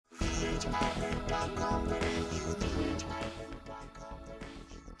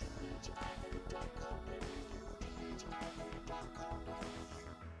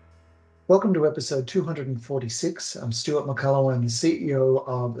Welcome to episode 246. I'm Stuart McCullough. I'm the CEO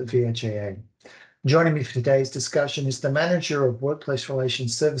of VHAA. Joining me for today's discussion is the Manager of Workplace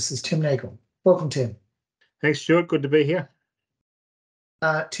Relations Services, Tim Nagel. Welcome, Tim. Thanks, Stuart. Good to be here.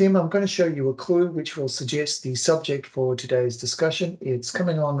 Tim, I'm going to show you a clue which will suggest the subject for today's discussion. It's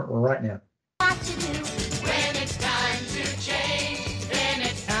coming on right now. What to do when it's time to change, then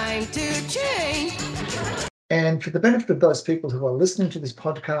it's time to change. And for the benefit of those people who are listening to this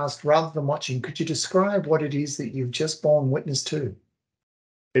podcast rather than watching, could you describe what it is that you've just borne witness to?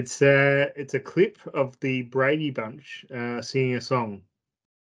 It's a clip of the Brady Bunch singing a song.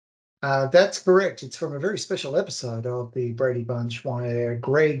 That's correct. It's from a very special episode of the Brady Bunch where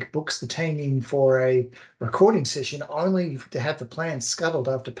Greg books the team in for a recording session only to have the plan scuttled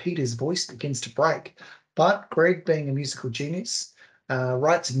after Peter's voice begins to break. But Greg, being a musical genius,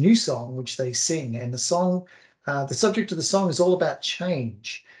 writes a new song which they sing, and the subject of the song is all about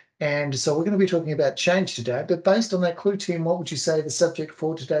change. And so we're going to be talking about change today. But based on that clue, Tim, what would you say the subject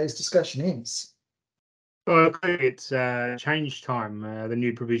for today's discussion is? Well, it's change time, the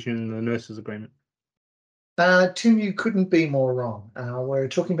new provision in the nurses agreement. Tim, you couldn't be more wrong. We're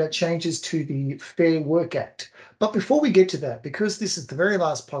talking about changes to the Fair Work Act. But before we get to that, because this is the very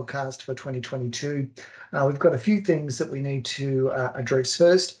last podcast for 2022, we've got a few things that we need to address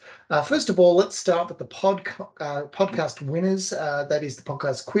first. First of all, let's start with the podcast winners. That is the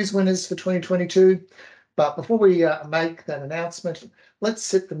podcast quiz winners for 2022. But before we make that announcement, let's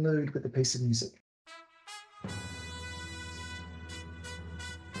set the mood with a piece of music.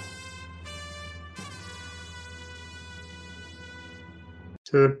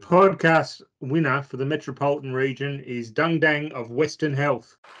 So the podcast winner for the metropolitan region is Dung Dang of Western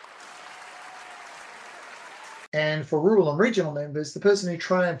Health. And for rural and regional members, the person who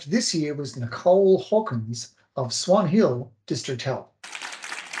triumphed this year was Nicole Hawkins of Swan Hill District Health.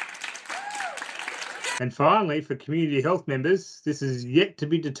 And finally, for community health members, this is yet to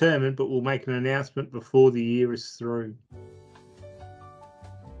be determined, but we'll make an announcement before the year is through.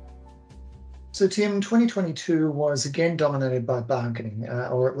 So, Tim, 2022 was again dominated by bargaining,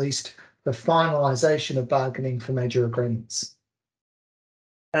 or at least the finalisation of bargaining for major agreements.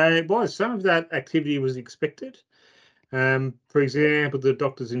 It was. Some of that activity was expected. For example, the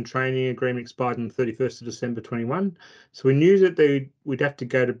Doctors in Training agreement expired on the 31st of December 21. So we knew that we'd have to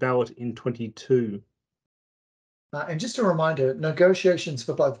go to ballot in 22. And just a reminder, negotiations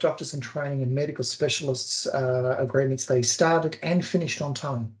for both Doctors in Training and medical specialists agreements, they started and finished on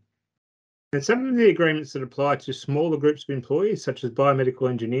time. And some of the agreements that apply to smaller groups of employees, such as biomedical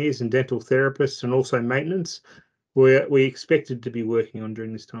engineers and dental therapists and also maintenance, we expected to be working on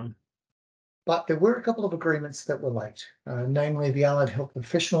during this time. But there were a couple of agreements that were late, namely the Allied Health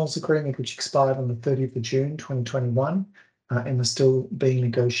Professionals Agreement, which expired on the 30th of June 2021 and was still being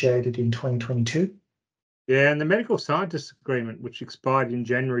negotiated in 2022. Yeah, and the Medical Scientists Agreement, which expired in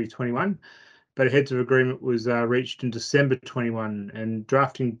January 21, but a heads of agreement was reached in December 21, and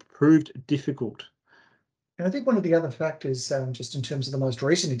drafting proved difficult. And I think one of the other factors, just in terms of the most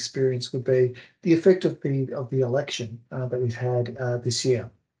recent experience, would be the effect of the election that we've had this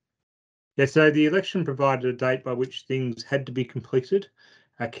year. Yeah, so the election provided a date by which things had to be completed.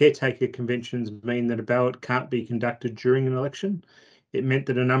 Caretaker conventions mean that a ballot can't be conducted during an election. It meant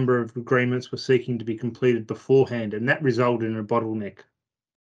that a number of agreements were seeking to be completed beforehand, and that resulted in a bottleneck.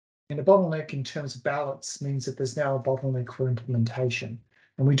 And a bottleneck in terms of ballots means that there's now a bottleneck for implementation.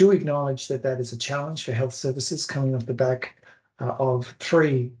 And we do acknowledge that that is a challenge for health services coming off the back of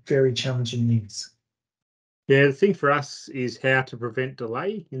 3 very challenging years. Yeah, the thing for us is how to prevent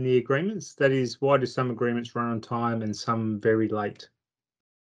delay in the agreements. That is, why do some agreements run on time and some very late?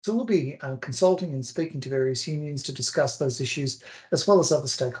 So we'll be consulting and speaking to various unions to discuss those issues, as well as other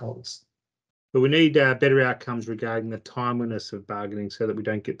stakeholders. But we need better outcomes regarding the timeliness of bargaining so that we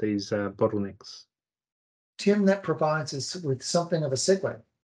don't get these bottlenecks. Tim, that provides us with something of a segue.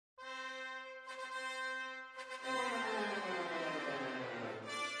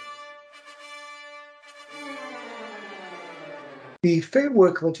 The Fair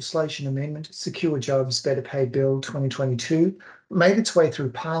Work Legislation Amendment, Secure Jobs, Better Pay Bill 2022, made its way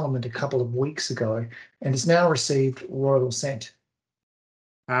through Parliament a couple of weeks ago and has now received royal assent.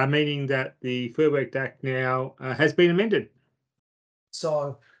 Meaning that the Fair Work Act now has been amended.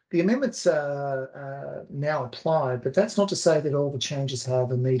 So the amendments are now applied, but that's not to say that all the changes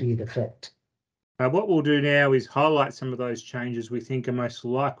have immediate effect. What we'll do now is highlight some of those changes we think are most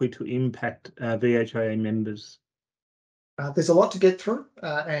likely to impact VHAA members. There's a lot to get through,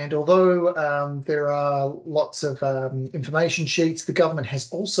 and although there are lots of information sheets, the government has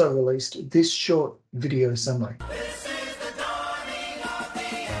also released this short video summary. This is the dawning of the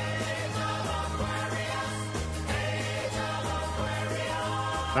age of Aquarius. Age of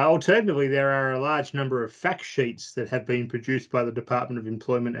Aquarius. Alternatively, there are a large number of fact sheets that have been produced by the Department of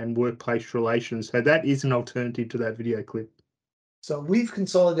Employment and Workplace Relations. So that is an alternative to that video clip. So we've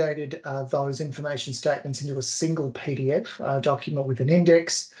consolidated those information statements into a single PDF document with an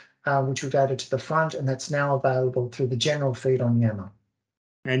index, which we've added to the front, and that's now available through the general feed on Yammer.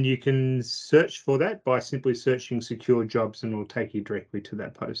 And you can search for that by simply searching secure jobs, and it'll take you directly to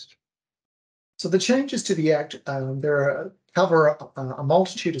that post. So the changes to the Act, cover a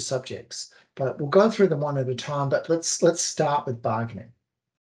multitude of subjects, but we'll go through them one at a time. But let's start with bargaining.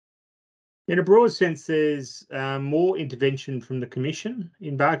 In a broad sense, there's more intervention from the Commission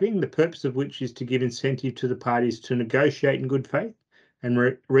in bargaining, the purpose of which is to give incentive to the parties to negotiate in good faith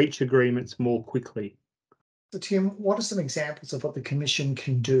and reach agreements more quickly. So Tim, what are some examples of what the Commission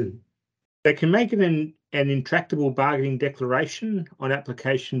can do? They can make it an intractable bargaining declaration on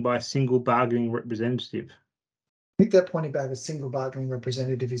application by a single bargaining representative. I think that point about a single bargaining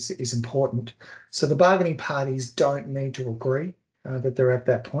representative is important. So the bargaining parties don't need to agree that they're at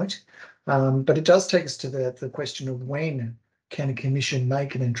that point. But it does take us to the question of when can a commission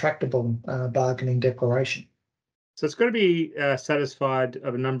make an intractable bargaining declaration? So it's got to be satisfied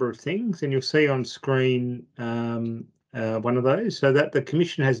of a number of things, and you'll see on screen one of those, so that the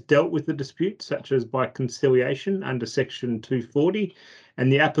Commission has dealt with the dispute, such as by conciliation under Section 240, and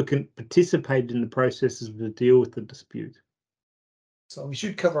the applicant participated in the processes to deal with the dispute. So we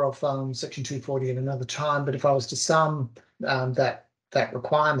should cover off Section 240 at another time, but if I was to sum that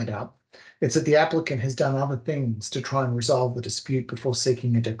requirement up, it's that the applicant has done other things to try and resolve the dispute before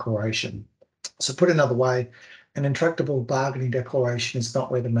seeking a declaration. So put another way, an intractable bargaining declaration is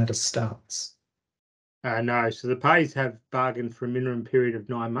not where the matter starts. No, so the parties have bargained for a minimum period of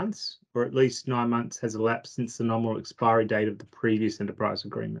 9 months, or at least 9 months has elapsed since the nominal expiry date of the previous enterprise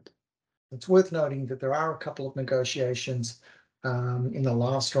agreement. It's worth noting that there are a couple of negotiations in the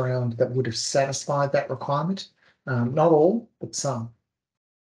last round that would have satisfied that requirement. Not all, but some.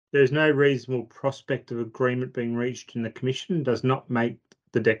 There is no reasonable prospect of agreement being reached, and the Commission does not make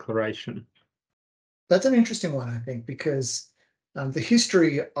the declaration. That's an interesting one, I think, because the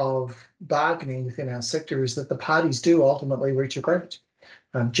history of bargaining within our sector is that the parties do ultimately reach agreement,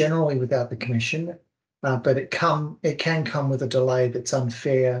 generally without the Commission, but it can come with a delay that's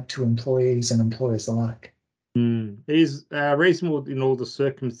unfair to employees and employers alike. It is reasonable in all the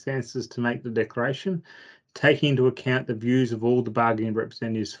circumstances to make the declaration, taking into account the views of all the bargaining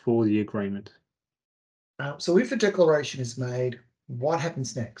representatives for the agreement. So if a declaration is made, what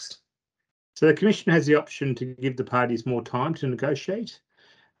happens next? So the Commission has the option to give the parties more time to negotiate,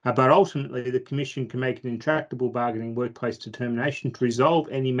 but ultimately the Commission can make an intractable bargaining workplace determination to resolve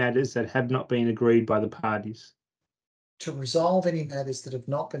any matters that have not been agreed by the parties. To resolve any matters that have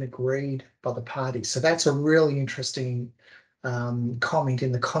not been agreed by the parties. So that's a really interesting comment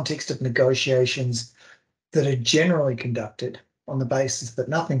in the context of negotiations that are generally conducted on the basis that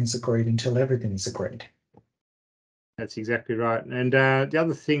nothing is agreed until everything is agreed. That's exactly right. And the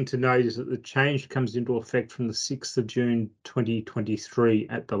other thing to note is that the change comes into effect from the 6th of June 2023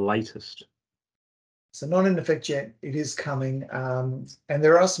 at the latest. So not in effect yet, it is coming. And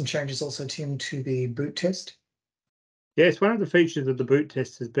there are some changes also, Tim, to the boot test. Yes, one of the features of the boot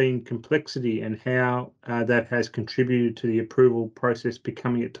test has been complexity and how that has contributed to the approval process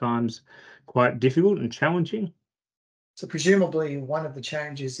becoming at times quite difficult and challenging. So presumably one of the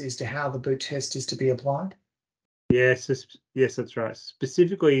changes is to how the boot test is to be applied. Yes, that's right.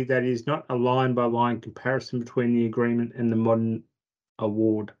 Specifically, that is not a line-by-line comparison between the agreement and the modern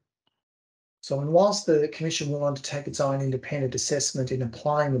award. So, and whilst the Commission will undertake its own independent assessment in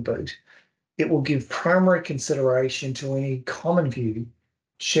applying the boot, it will give primary consideration to any common view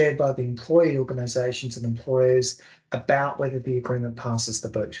shared by the employee organisations and employers about whether the agreement passes the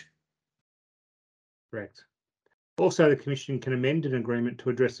boot. Correct. Also, the Commission can amend an agreement to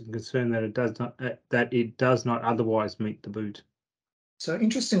address a concern that it does not otherwise meet the boot. So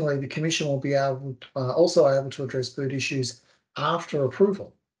interestingly, the Commission will be also able to address boot issues after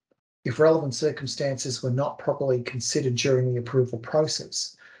approval if relevant circumstances were not properly considered during the approval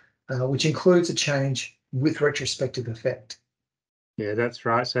process, which includes a change with retrospective effect. Yeah, that's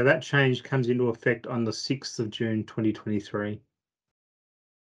right. So that change comes into effect on the 6th of June 2023.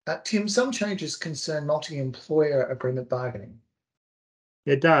 Tim, some changes concern multi-employer agreement bargaining.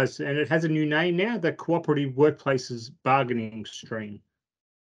 It does, and it has a new name now, the Cooperative Workplaces Bargaining Stream.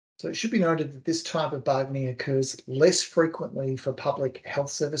 So it should be noted that this type of bargaining occurs less frequently for public health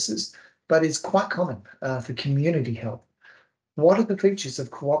services, but is quite common for community health. What are the features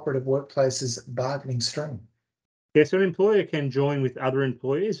of cooperative workplaces bargaining stream? Yes, an employer can join with other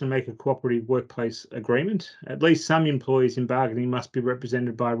employers and make a cooperative workplace agreement. At least some employees in bargaining must be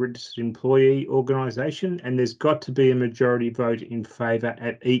represented by a registered employee organisation, and there's got to be a majority vote in favour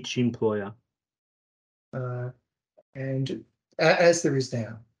at each employer. And as there is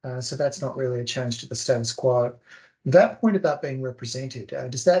now, so that's not really a change to the status quo. That point about being represented,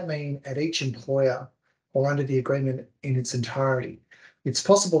 does that mean at each employer or under the agreement in its entirety? It's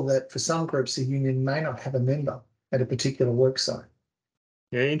possible that for some groups, a union may not have a member at a particular worksite.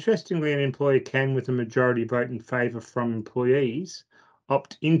 Yeah, interestingly, an employer can, with a majority vote in favour from employees,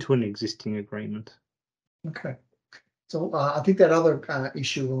 opt into an existing agreement. Okay. So I think that other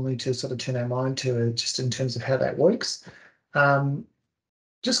issue we'll need to sort of turn our mind to just in terms of how that works.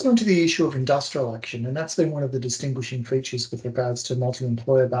 Just going to the issue of industrial action, and that's been one of the distinguishing features with regards to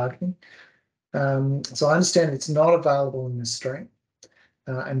multi-employer bargaining. So I understand it's not available in this stream,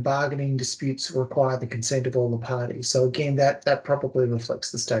 and bargaining disputes require the consent of all the parties. So again, that probably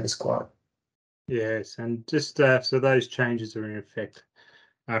reflects the status quo. Yes, and just so those changes are in effect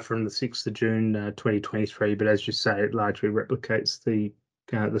from the 6th of June 2023, but as you say, it largely replicates the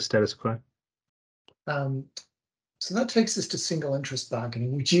status quo. So that takes us to single interest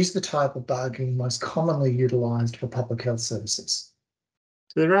bargaining, which is the type of bargaining most commonly utilised for public health services.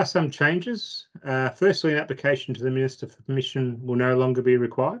 So there are some changes. Firstly, an application to the Minister for permission will no longer be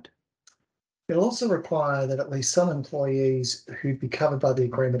required. It'll also require that at least some employees who'd be covered by the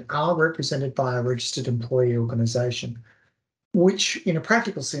agreement are represented by a registered employee organisation, which in a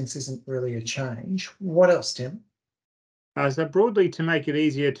practical sense isn't really a change. What else, Tim? So broadly, to make it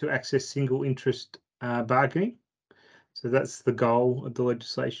easier to access single interest bargaining. So that's the goal of the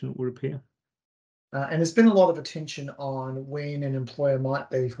legislation, it would appear. And there's been a lot of attention on when an employer might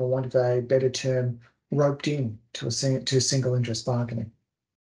be, for want of a better term, roped in to single interest bargaining.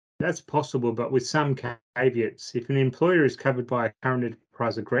 That's possible, but with some caveats. If an employer is covered by a current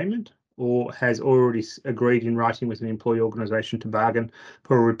enterprise agreement or has already agreed in writing with an employee organisation to bargain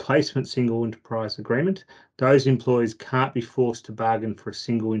for a replacement single enterprise agreement, those employees can't be forced to bargain for a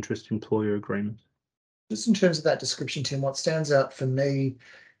single interest employer agreement. Just in terms of that description, Tim, what stands out for me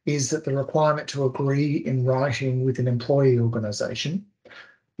is that the requirement to agree in writing with an employee organisation,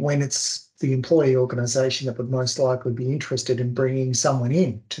 when it's the employee organisation that would most likely be interested in bringing someone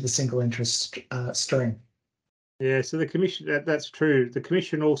in to the single interest stream. Yeah, so the Commission, that's true. The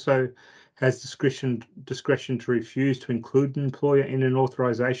Commission also has discretion to refuse to include an employer in an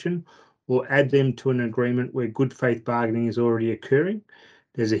authorisation or add them to an agreement where good faith bargaining is already occurring.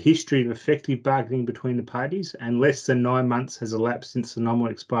 There's a history of effective bargaining between the parties, and less than 9 months has elapsed since the nominal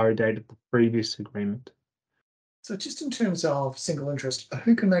expiry date of the previous agreement. So just in terms of single interest,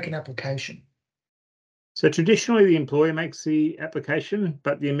 who can make an application? So traditionally, the employer makes the application,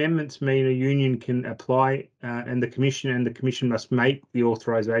 but the amendments mean a union can apply, and the commission must make the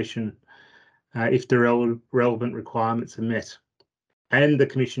authorisation if the relevant requirements are met. And the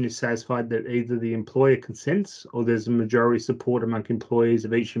Commission is satisfied that either the employer consents or there's a majority support among employees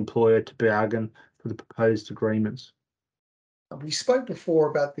of each employer to bargain for the proposed agreements. We spoke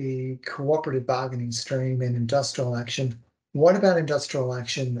before about the cooperative bargaining stream and industrial action. What about industrial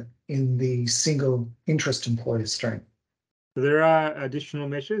action in the single interest employer stream? So there are additional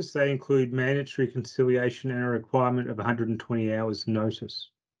measures. They include mandatory conciliation and a requirement of 120 hours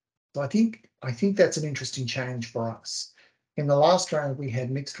notice. So I think that's an interesting change for us. In the last round, we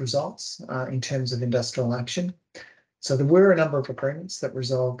had mixed results in terms of industrial action. So there were a number of agreements that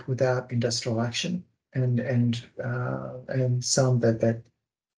resolved without industrial action, and some that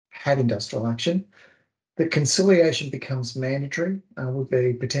had industrial action. The conciliation becomes mandatory, would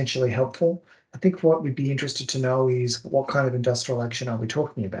be potentially helpful. I think what we'd be interested to know is what kind of industrial action are we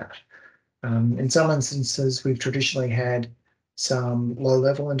talking about? In some instances, we've traditionally had some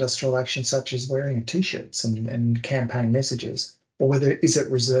low-level industrial action, such as wearing of T-shirts and campaign messages, or whether is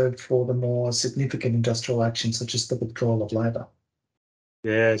it reserved for the more significant industrial action, such as the withdrawal of labour?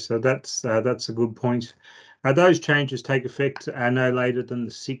 Yeah, so that's a good point. Those changes take effect no later than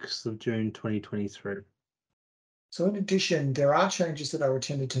the 6th of June 2023. So in addition, there are changes that are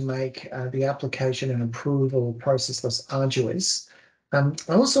intended to make the application and approval process less arduous. I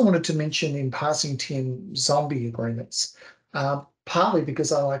also wanted to mention in passing, Tim, zombie agreements, partly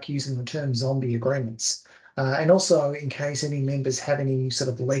because I like using the term zombie agreements, and also in case any members have any sort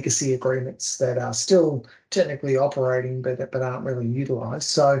of legacy agreements that are still technically operating but aren't really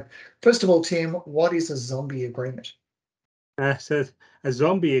utilised. So first of all, Tim, what is a zombie agreement? So a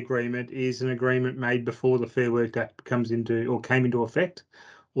zombie agreement is an agreement made before the Fair Work Act came into effect,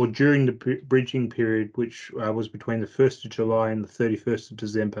 or during the bridging period, which was between the 1st of July and the 31st of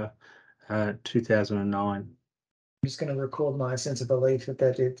December 2009. I'm just going to record my sense of belief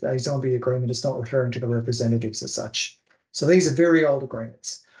that a zombie agreement is not referring to the representatives as such. So these are very old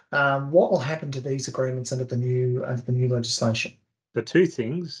agreements. What will happen to these agreements under the new legislation? The two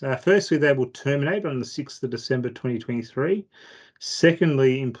things. Firstly, they will terminate on the 6th of December 2023.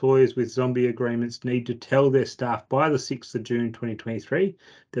 Secondly, employers with zombie agreements need to tell their staff by the 6th of June 2023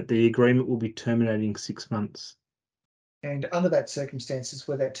 that the agreement will be terminating 6 months. And under that circumstances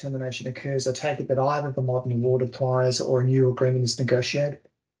where that termination occurs, I take it that either the modern award applies or a new agreement is negotiated.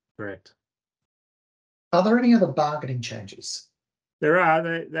 Correct. Are there any other bargaining changes? There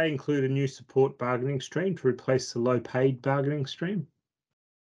are. They include a new support bargaining stream to replace the low-paid bargaining stream.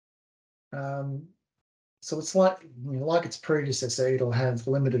 So it's like its predecessor, it'll have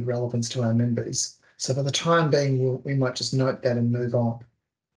limited relevance to our members. So for the time being, we might just note that and move on.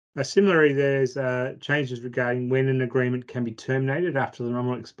 Similarly, there's changes regarding when an agreement can be terminated after the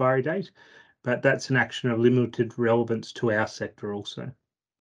nominal expiry date, but that's an action of limited relevance to our sector also.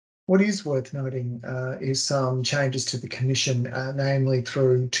 What is worth noting is some changes to the Commission, namely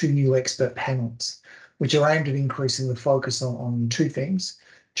through 2 new expert panels, which are aimed at increasing the focus on 2 things,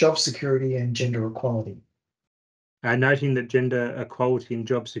 job security and gender equality. Noting that gender equality and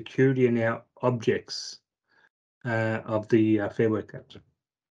job security are now objects of the Fair Work Act.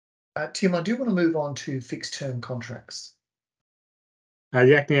 Tim, I do want to move on to fixed term contracts.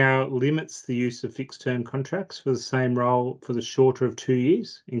 The Act now limits the use of fixed term contracts for the same role for the shorter of 2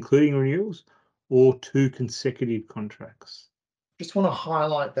 years, including renewals, or 2 consecutive contracts. Just want to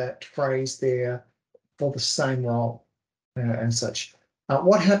highlight that phrase there, for the same role and such.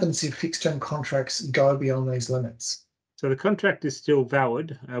 What happens if fixed term contracts go beyond these limits? So the contract is still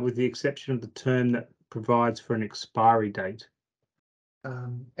valid, with the exception of the term that provides for an expiry date.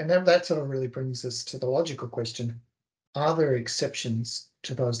 And that sort of really brings us to the logical question. Are there exceptions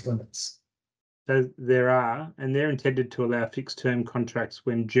to those limits? So there are, and they're intended to allow fixed term contracts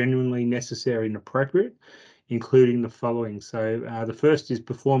when genuinely necessary and appropriate, including the following. So the first is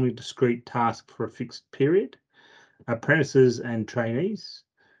performing a discrete task for a fixed period, apprentices and trainees,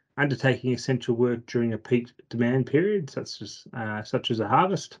 undertaking essential work during a peak demand period, such as a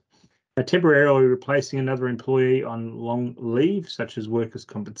harvest, temporarily replacing another employee on long leave, such as workers'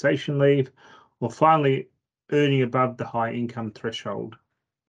 compensation leave, or finally, earning above the high income threshold.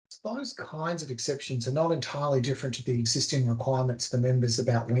 Those kinds of exceptions are not entirely different to the existing requirements for members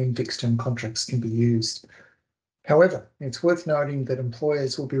about when fixed term contracts can be used. However, it's worth noting that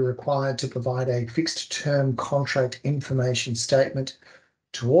employers will be required to provide a fixed term contract information statement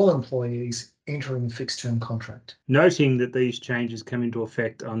to all employees entering the fixed term contract. Noting that these changes come into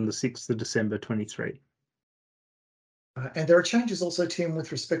effect on the 6th of December 23. And there are changes also, Tim,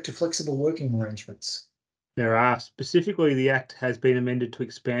 with respect to flexible working arrangements. There are. Specifically, the Act has been amended to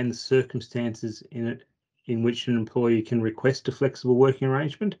expand the circumstances in which an employee can request a flexible working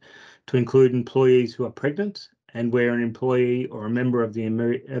arrangement to include employees who are pregnant and where an employee or a member of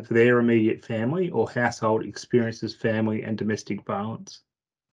their immediate family or household experiences family and domestic violence.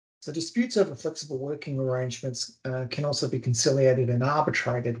 So disputes over flexible working arrangements can also be conciliated and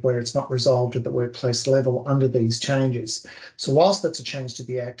arbitrated where it's not resolved at the workplace level under these changes. So whilst that's a change to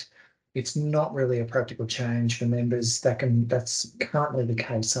the Act, it's not really a practical change for members. That's currently the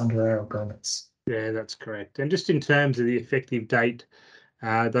case under our agreements. Yeah, that's correct. And just in terms of the effective date,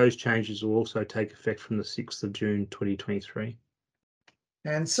 those changes will also take effect from the 6th of June 2023.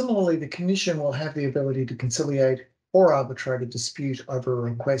 And similarly, the Commission will have the ability to conciliate or arbitrate a dispute over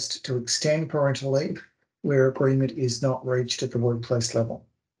a request to extend parental leave where agreement is not reached at the workplace level.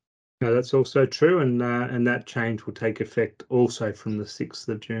 No, that's also true, and that change will take effect also from the 6th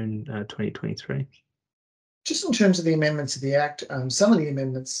of June 2023. Just in terms of the amendments of the Act, some of the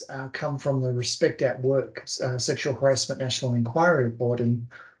amendments come from the Respect at Work Sexual Harassment National Inquiry Report, and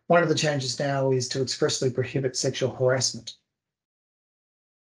one of the changes now is to expressly prohibit sexual harassment.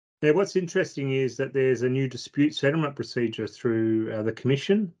 Yeah, what's interesting is that there's a new dispute settlement procedure through the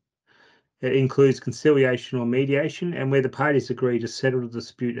Commission. It includes conciliation or mediation, and where the parties agree to settle the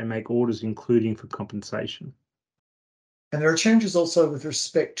dispute and make orders, including for compensation. And there are changes also with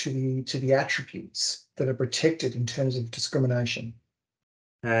respect to the attributes that are protected in terms of discrimination.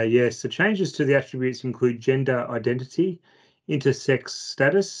 Yes, the changes to the attributes include gender identity, intersex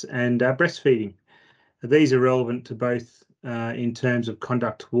status, and breastfeeding. These are relevant to both in terms of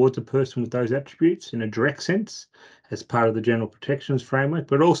conduct towards a person with those attributes in a direct sense as part of the general protections framework,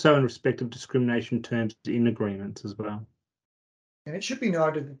 but also in respect of discrimination terms in agreements as well. And it should be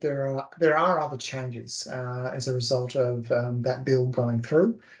noted that there are other changes as a result of that bill going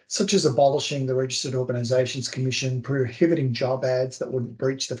through, such as abolishing the Registered Organisations Commission, prohibiting job ads that wouldn't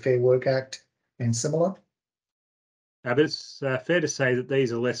breach the Fair Work Act and similar. But it's fair to say that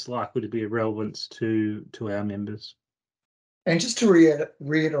these are less likely to be of relevance to our members. And just to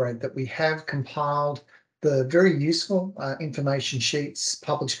reiterate that we have compiled the very useful information sheets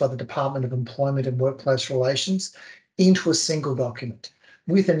published by the Department of Employment and Workplace Relations into a single document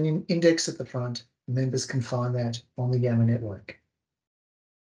with an index at the front. Members can find that on the Yammer network.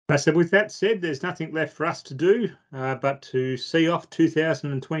 So with that said, there's nothing left for us to do but to see off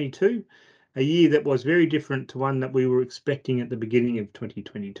 2022, a year that was very different to one that we were expecting at the beginning of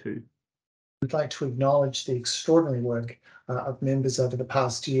 2022. We'd like to acknowledge the extraordinary work of members over the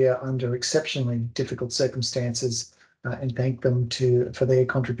past year under exceptionally difficult circumstances and thank them for their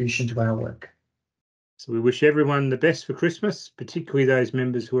contribution to our work. So we wish everyone the best for Christmas, particularly those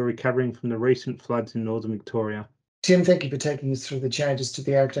members who are recovering from the recent floods in Northern Victoria. Tim, thank you for taking us through the changes to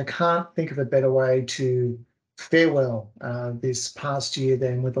the Act. I can't think of a better way to farewell this past year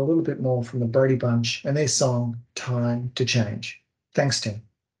than with a little bit more from the Brady Bunch and their song, Time to Change. Thanks, Tim.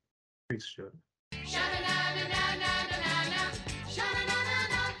 Thanks, Stuart.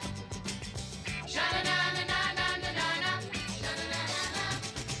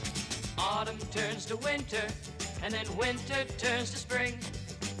 Autumn turns to winter, and then winter turns to spring.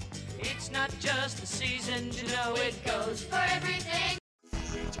 It's not just the season, you know it goes for everything.